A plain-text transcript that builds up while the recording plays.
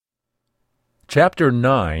Chapter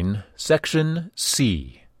 9, Section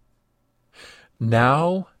C.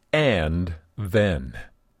 Now and Then.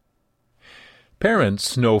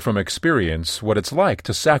 Parents know from experience what it's like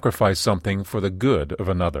to sacrifice something for the good of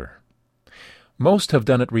another. Most have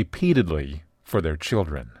done it repeatedly for their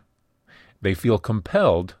children. They feel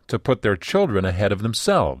compelled to put their children ahead of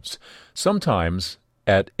themselves, sometimes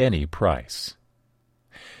at any price.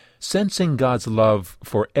 Sensing God's love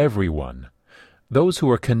for everyone, those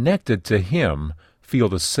who are connected to Him feel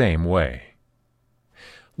the same way.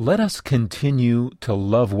 Let us continue to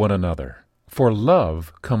love one another, for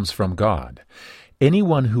love comes from God.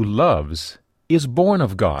 Anyone who loves is born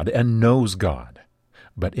of God and knows God.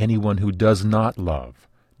 But anyone who does not love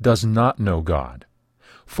does not know God,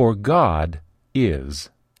 for God is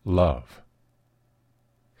love.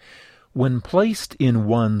 When placed in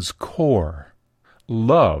one's core,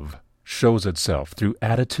 love shows itself through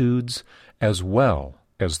attitudes as well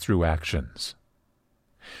as through actions.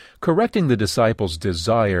 Correcting the disciples'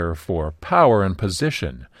 desire for power and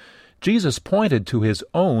position, Jesus pointed to His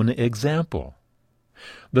own example.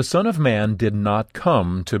 The Son of Man did not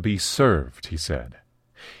come to be served, He said.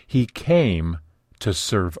 He came to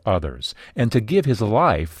serve others and to give His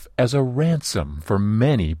life as a ransom for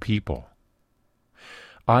many people.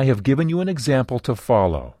 I have given you an example to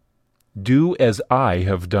follow. Do as I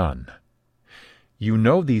have done. You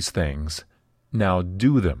know these things. Now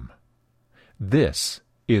do them. This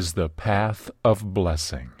is the path of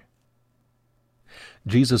blessing.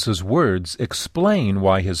 Jesus' words explain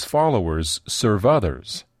why His followers serve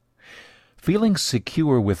others. Feeling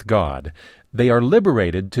secure with God, they are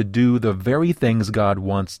liberated to do the very things God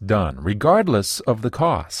wants done, regardless of the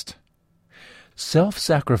cost.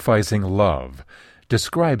 Self-sacrificing love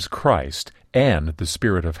describes Christ and the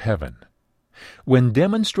Spirit of heaven. When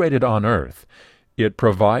demonstrated on earth, it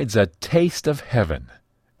provides a taste of heaven.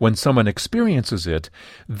 When someone experiences it,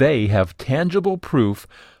 they have tangible proof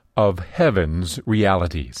of heaven's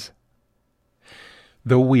realities.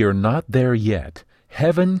 Though we are not there yet,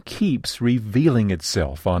 heaven keeps revealing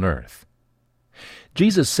itself on earth.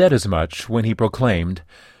 Jesus said as much when He proclaimed,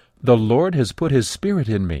 "The Lord has put His Spirit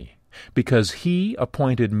in me, because He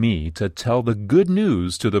appointed me to tell the good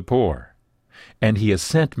news to the poor. And He has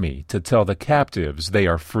sent me to tell the captives they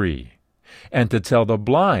are free, and to tell the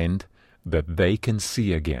blind that they can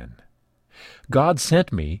see again. God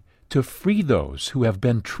sent me to free those who have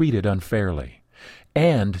been treated unfairly,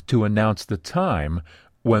 and to announce the time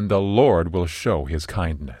when the Lord will show His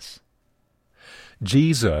kindness."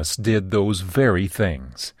 Jesus did those very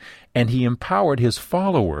things, and He empowered His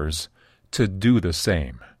followers to do the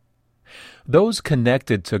same. Those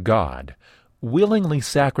connected to God willingly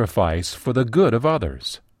sacrifice for the good of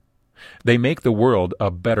others. They make the world a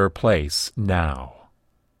better place now.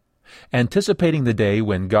 Anticipating the day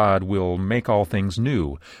when God will make all things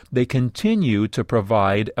new, they continue to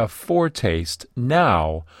provide a foretaste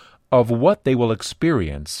now of what they will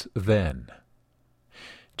experience then.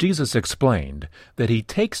 Jesus explained that He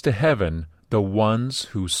takes to heaven the ones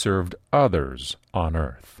who served others on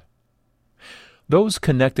earth. Those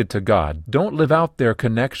connected to God don't live out their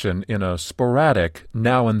connection in a sporadic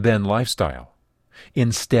now-and-then lifestyle.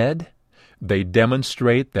 Instead, they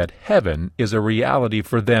demonstrate that heaven is a reality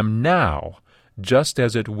for them now, just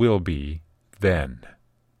as it will be then.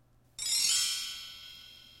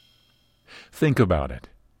 Think about it.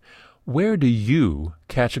 Where do you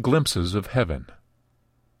catch glimpses of heaven?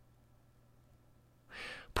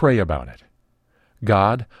 Pray about it.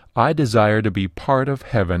 God, I desire to be part of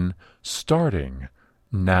heaven starting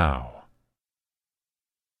now.